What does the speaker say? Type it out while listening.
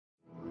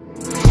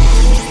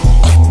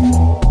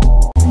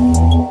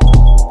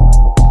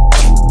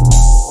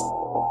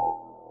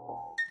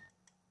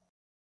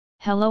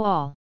Hello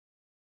all.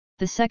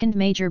 The second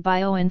major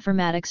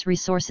bioinformatics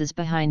resources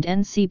behind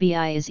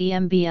NCBI is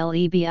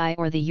EMBL EBI,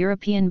 or the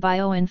European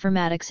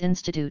Bioinformatics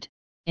Institute,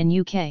 in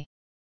UK.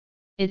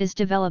 It is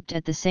developed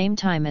at the same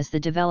time as the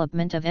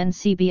development of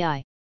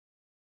NCBI.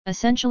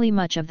 Essentially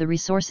much of the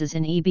resources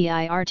in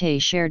EBI are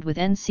shared with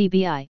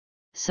NCBI,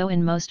 so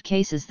in most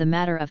cases the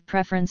matter of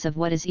preference of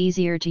what is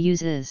easier to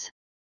use is.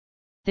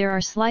 There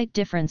are slight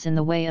difference in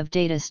the way of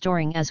data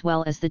storing as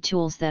well as the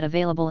tools that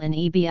available in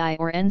EBI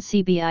or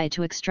NCBI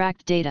to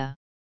extract data.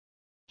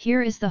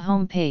 Here is the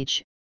home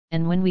page,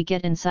 and when we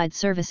get inside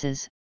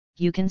services,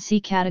 you can see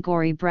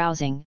category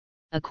browsing,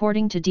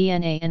 according to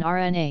DNA and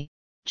RNA,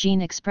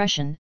 gene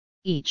expression,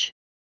 each.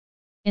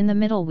 In the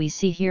middle we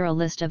see here a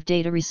list of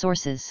data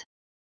resources.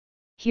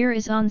 Here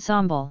is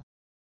Ensemble.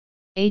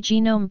 A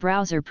genome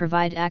browser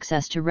provide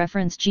access to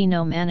reference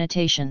genome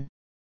annotation.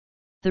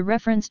 The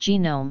reference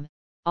genome,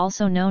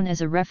 also known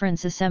as a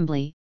reference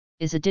assembly,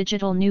 is a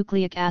digital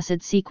nucleic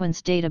acid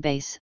sequence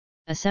database,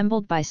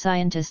 assembled by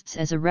scientists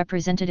as a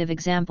representative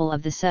example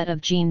of the set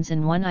of genes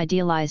in one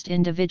idealized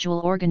individual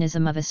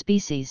organism of a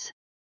species.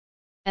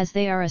 As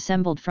they are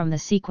assembled from the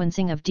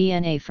sequencing of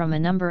DNA from a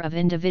number of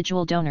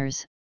individual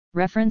donors,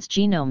 reference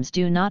genomes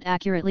do not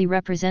accurately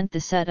represent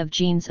the set of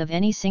genes of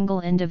any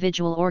single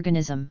individual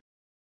organism.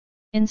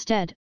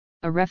 Instead,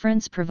 a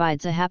reference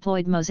provides a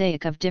haploid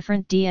mosaic of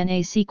different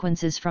DNA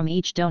sequences from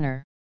each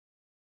donor.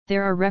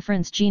 There are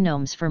reference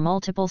genomes for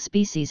multiple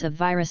species of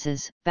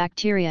viruses,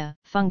 bacteria,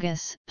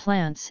 fungus,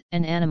 plants,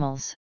 and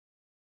animals.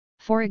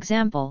 For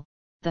example,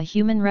 the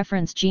Human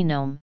Reference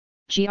Genome,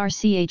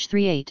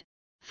 GRCH38,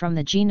 from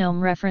the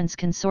Genome Reference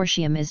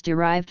Consortium is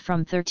derived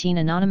from 13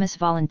 anonymous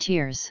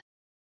volunteers.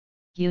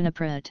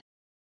 UniProt.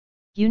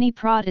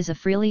 UniProt is a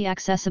freely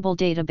accessible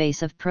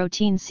database of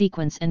protein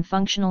sequence and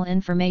functional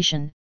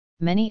information,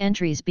 many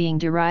entries being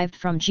derived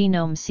from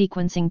genome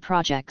sequencing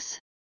projects.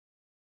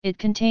 It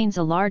contains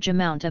a large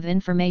amount of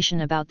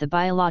information about the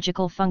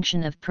biological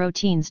function of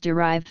proteins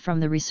derived from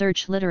the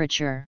research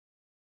literature.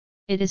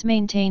 It is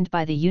maintained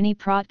by the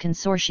UniProt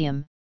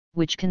Consortium,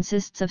 which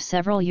consists of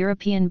several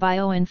European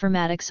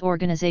bioinformatics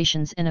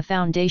organizations and a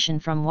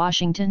foundation from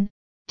Washington,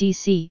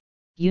 D.C.,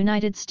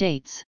 United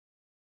States.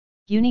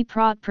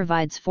 UniProt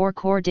provides 4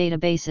 core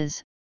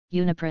databases,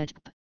 UniProt,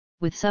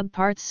 with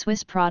subparts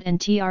SwissProt and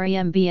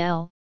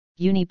TREMBL,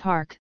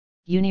 UniParc,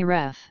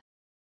 UniRef.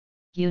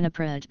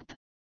 UniProt.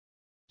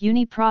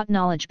 UniProt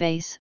Knowledge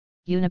Base,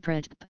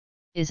 UniProt,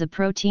 is a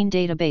protein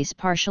database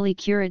partially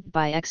curated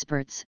by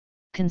experts,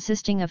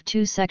 consisting of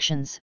 2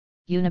 sections,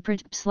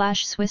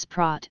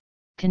 UniProt/SwissProt,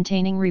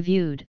 containing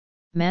reviewed,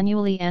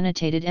 manually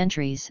annotated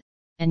entries,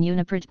 and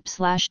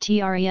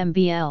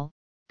UniProt/TREMBL,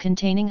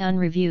 containing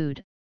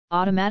unreviewed,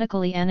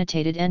 automatically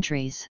annotated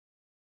entries.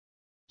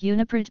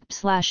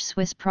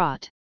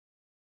 UniProt/SwissProt.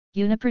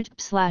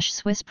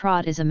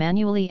 UniProt/SwissProt is a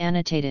manually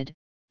annotated,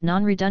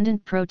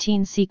 non-redundant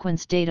protein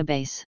sequence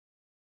database.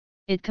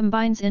 It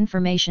combines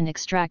information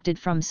extracted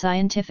from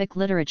scientific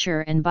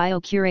literature and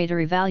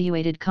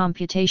biocurator-evaluated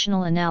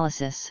computational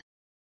analysis.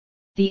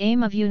 The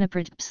aim of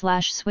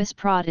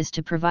UniProt/SwissProt is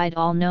to provide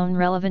all known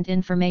relevant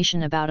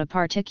information about a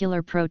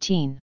particular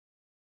protein.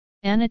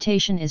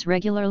 Annotation is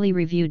regularly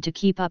reviewed to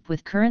keep up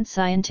with current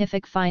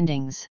scientific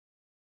findings.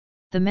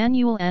 The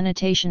manual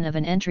annotation of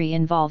an entry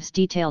involves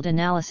detailed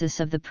analysis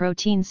of the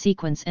protein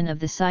sequence and of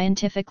the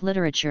scientific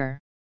literature.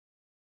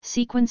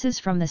 Sequences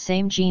from the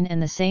same gene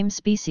and the same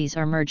species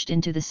are merged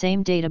into the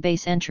same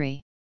database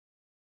entry.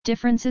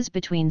 Differences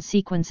between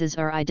sequences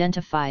are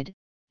identified,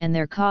 and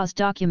their cause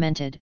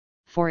documented,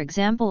 for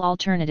example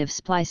alternative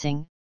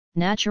splicing,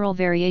 natural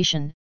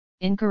variation,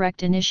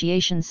 incorrect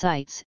initiation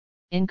sites,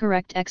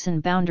 incorrect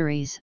exon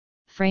boundaries,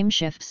 frame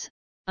shifts,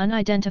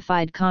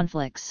 unidentified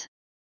conflicts.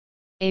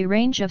 A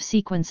range of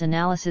sequence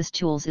analysis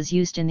tools is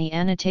used in the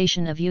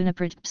annotation of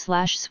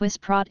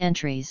UniProt/SwissProt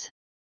entries.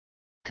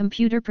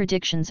 Computer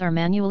predictions are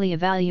manually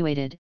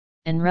evaluated,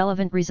 and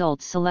relevant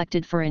results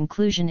selected for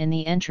inclusion in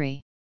the entry.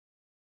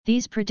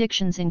 These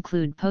predictions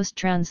include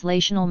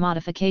post-translational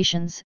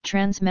modifications,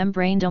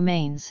 transmembrane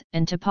domains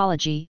and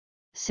topology,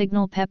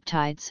 signal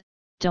peptides,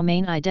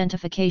 domain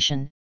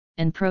identification,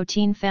 and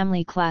protein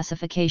family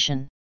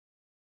classification.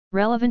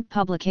 Relevant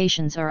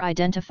publications are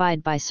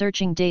identified by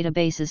searching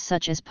databases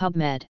such as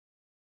PubMed.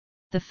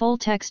 The full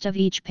text of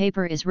each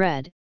paper is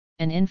read,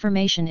 and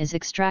information is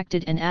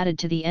extracted and added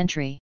to the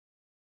entry.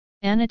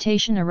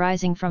 Annotation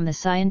arising from the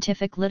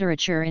scientific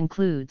literature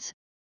includes,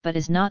 but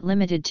is not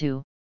limited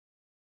to,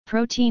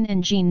 protein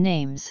and gene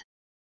names,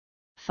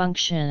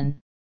 function,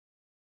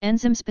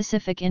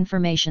 enzyme-specific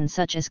information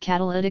such as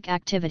catalytic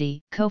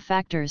activity,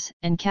 cofactors,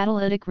 and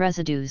catalytic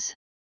residues,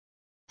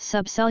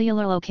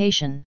 subcellular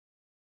location,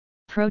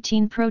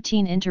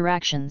 protein-protein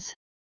interactions,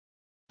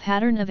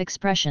 pattern of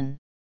expression,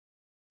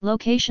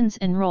 locations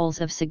and roles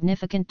of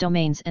significant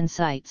domains and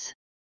sites,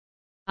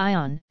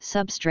 ion,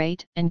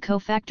 substrate, and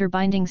cofactor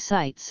binding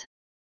sites.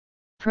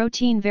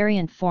 Protein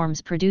variant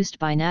forms produced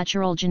by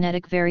natural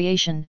genetic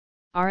variation,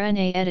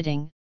 RNA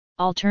editing,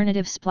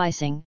 alternative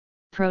splicing,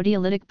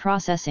 proteolytic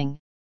processing,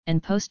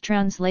 and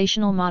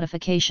post-translational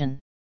modification.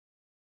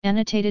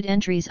 Annotated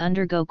entries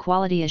undergo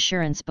quality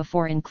assurance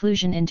before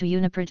inclusion into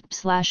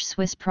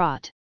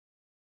UniProt/SwissProt.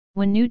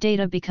 When new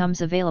data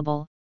becomes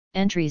available,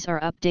 entries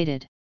are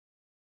updated.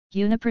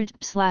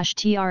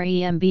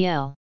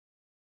 UniProt/TREMBL.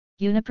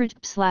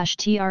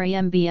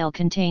 UniProt/TREMBL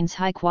contains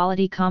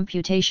high-quality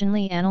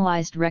computationally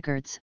analyzed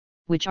records,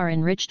 which are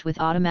enriched with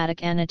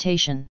automatic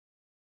annotation.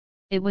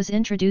 It was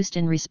introduced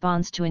in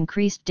response to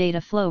increased data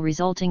flow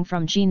resulting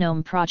from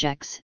genome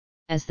projects,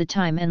 as the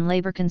time and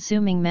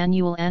labor-consuming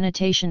manual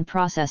annotation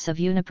process of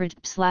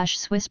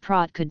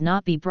UniProt/SwissProt could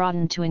not be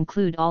broadened to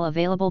include all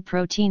available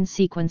protein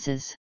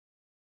sequences.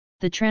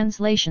 The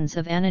translations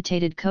of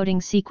annotated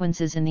coding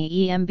sequences in the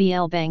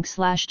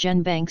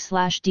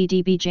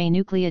EMBL-Bank/GenBank/DDBJ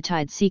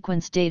nucleotide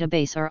sequence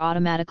database are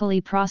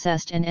automatically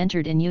processed and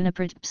entered in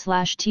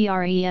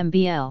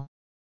UniProt/TREMBL.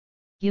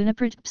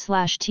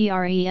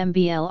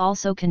 UniProt/TREMBL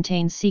also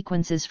contains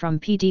sequences from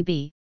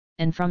PDB,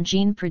 and from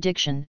gene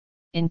prediction,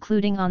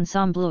 including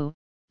Ensemble,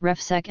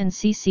 RefSeq and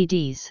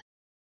CCDs.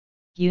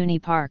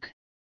 UniPark.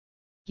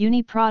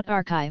 UniProt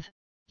Archive,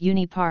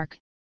 UniPark,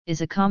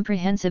 is a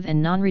comprehensive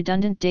and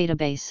non-redundant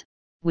database,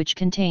 which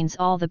contains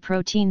all the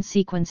protein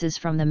sequences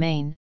from the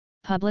main,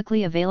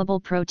 publicly available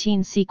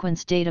protein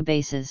sequence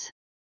databases.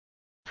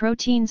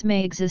 Proteins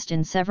may exist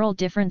in several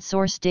different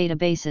source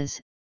databases,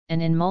 and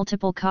in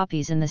multiple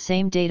copies in the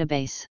same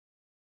database.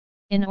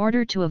 In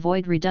order to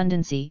avoid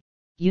redundancy,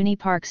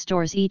 UniPark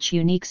stores each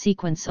unique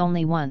sequence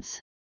only once.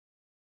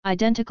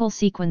 Identical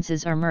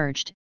sequences are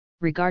merged,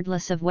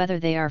 regardless of whether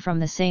they are from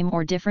the same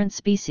or different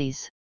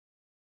species.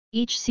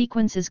 Each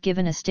sequence is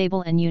given a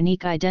stable and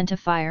unique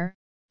identifier,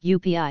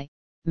 UPI,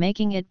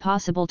 making it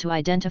possible to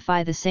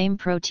identify the same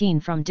protein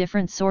from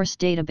different source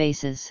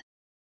databases.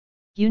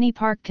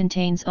 UniPark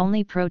contains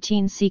only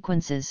protein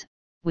sequences,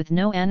 with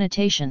no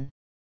annotation.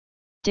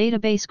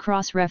 Database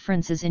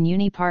cross-references in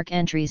UniPark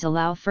entries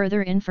allow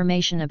further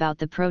information about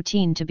the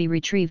protein to be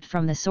retrieved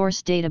from the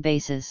source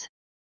databases.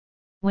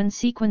 When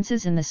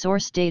sequences in the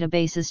source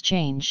databases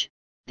change,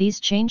 these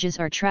changes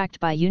are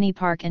tracked by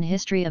UniPark and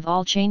history of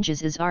all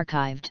changes is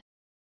archived.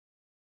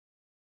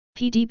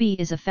 PDB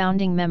is a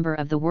founding member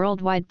of the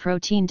Worldwide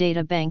Protein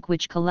Data Bank,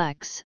 which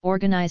collects,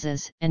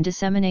 organizes, and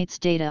disseminates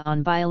data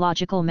on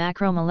biological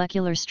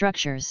macromolecular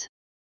structures.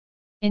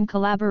 In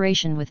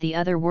collaboration with the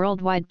other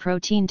Worldwide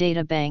Protein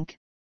Data Bank,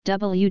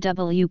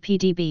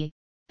 WWPDB,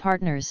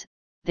 partners,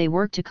 they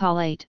work to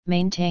collate,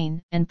 maintain,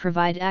 and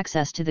provide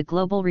access to the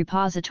global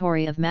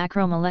repository of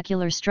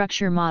macromolecular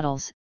structure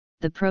models,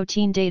 the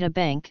Protein Data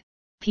Bank,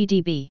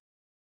 PDB.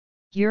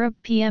 Europe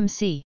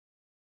PMC.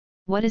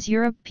 What is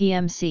Europe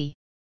PMC?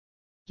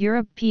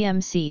 Europe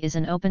PMC is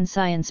an open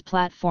science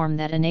platform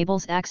that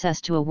enables access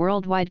to a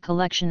worldwide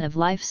collection of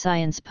life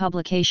science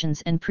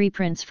publications and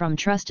preprints from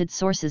trusted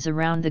sources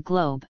around the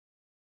globe.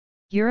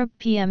 Europe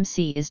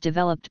PMC is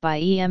developed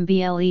by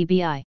EMBL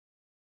EBI.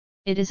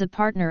 It is a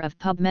partner of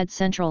PubMed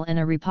Central and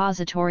a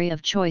repository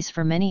of choice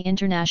for many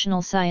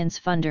international science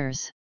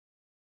funders.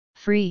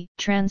 Free,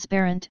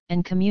 transparent,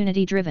 and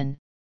community-driven,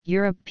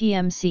 Europe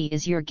PMC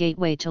is your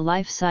gateway to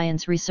life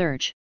science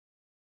research.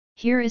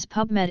 Here is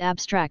PubMed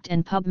abstract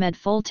and PubMed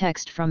full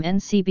text from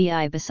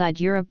NCBI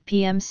beside Europe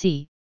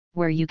PMC,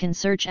 where you can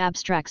search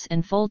abstracts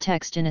and full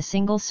text in a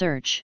single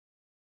search.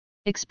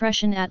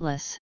 Expression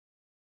Atlas.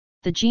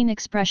 The gene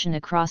expression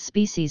across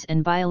species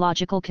and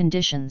biological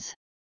conditions.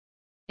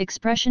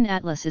 Expression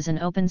Atlas is an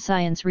open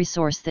science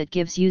resource that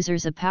gives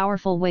users a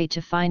powerful way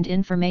to find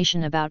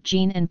information about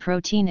gene and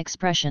protein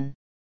expression.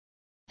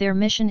 Their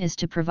mission is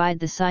to provide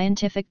the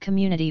scientific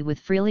community with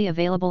freely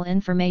available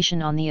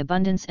information on the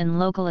abundance and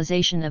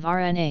localization of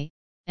RNA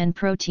and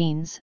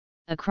proteins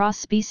across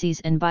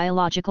species and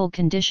biological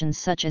conditions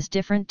such as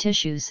different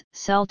tissues,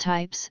 cell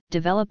types,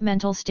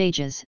 developmental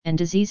stages, and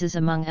diseases,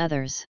 among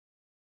others.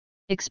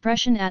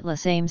 Expression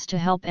Atlas aims to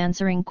help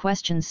answering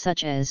questions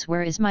such as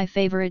where is my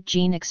favorite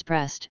gene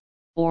expressed,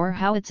 or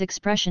how its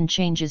expression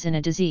changes in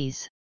a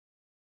disease.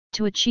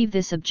 To achieve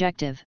this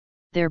objective,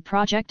 their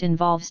project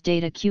involves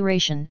data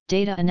curation,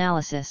 data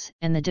analysis,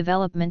 and the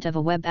development of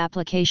a web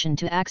application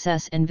to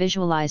access and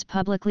visualize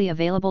publicly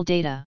available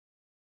data.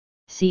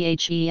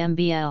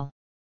 EMBL.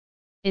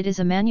 It is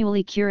a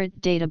manually curated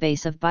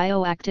database of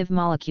bioactive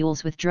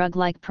molecules with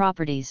drug-like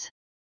properties.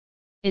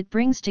 It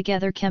brings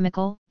together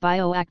chemical,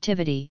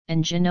 bioactivity,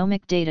 and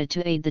genomic data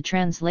to aid the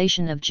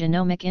translation of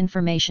genomic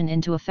information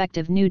into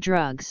effective new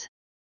drugs.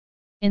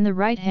 In the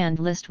right-hand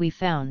list we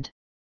found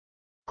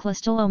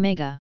Clustal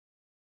Omega.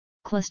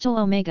 Clustal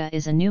Omega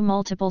is a new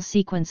multiple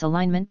sequence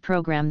alignment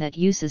program that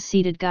uses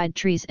seeded guide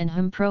trees and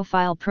hum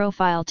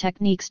profile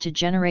techniques to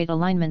generate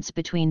alignments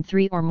between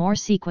 3 or more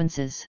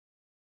sequences.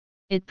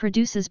 It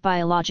produces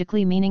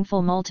biologically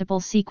meaningful multiple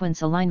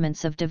sequence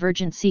alignments of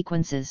divergent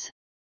sequences.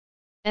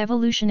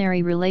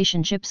 Evolutionary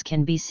relationships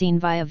can be seen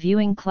via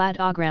viewing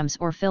cladograms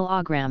or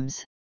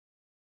phylograms.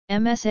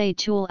 MSA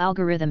tool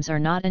algorithms are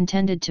not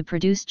intended to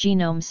produce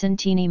genome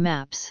Centini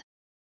maps.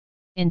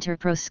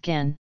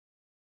 InterproScan.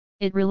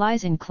 It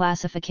relies in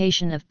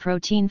classification of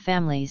protein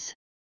families.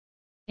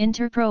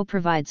 Interpro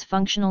provides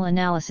functional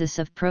analysis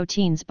of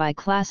proteins by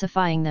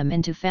classifying them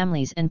into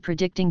families and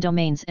predicting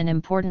domains and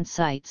important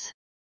sites.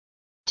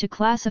 To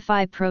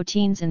classify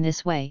proteins in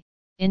this way,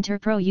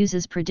 Interpro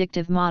uses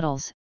predictive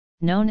models,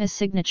 known as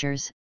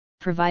signatures,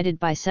 provided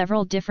by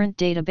several different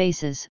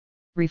databases,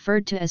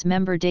 referred to as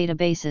member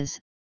databases,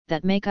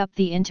 that make up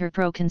the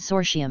Interpro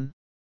consortium.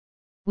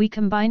 We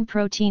combine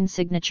protein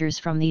signatures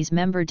from these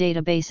member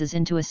databases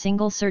into a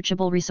single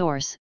searchable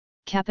resource,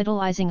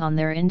 capitalizing on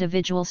their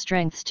individual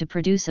strengths to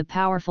produce a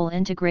powerful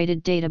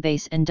integrated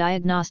database and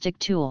diagnostic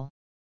tool.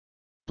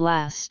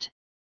 BLAST.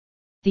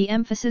 The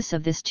emphasis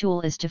of this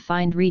tool is to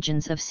find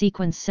regions of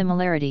sequence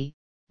similarity,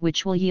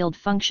 which will yield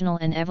functional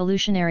and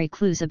evolutionary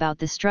clues about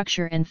the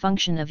structure and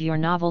function of your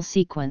novel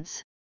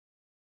sequence.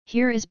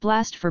 Here is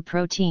BLAST for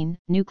protein,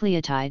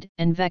 nucleotide,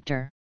 and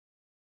vector.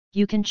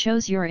 You can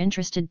choose your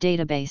interested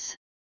database.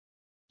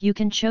 You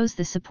can choose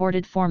the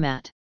supported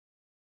format.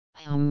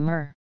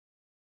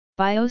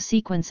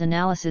 Biosequence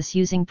analysis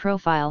using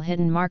profile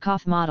hidden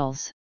Markov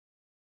models.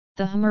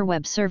 The Hummer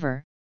web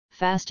server,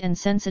 fast and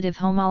sensitive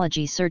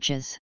homology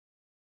searches.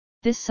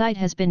 This site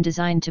has been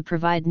designed to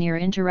provide near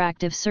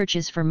interactive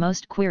searches for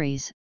most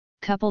queries,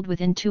 coupled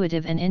with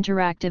intuitive and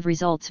interactive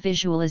results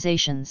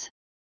visualizations.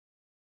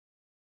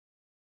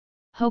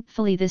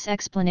 Hopefully this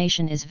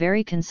explanation is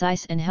very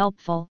concise and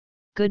helpful.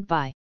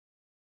 Goodbye.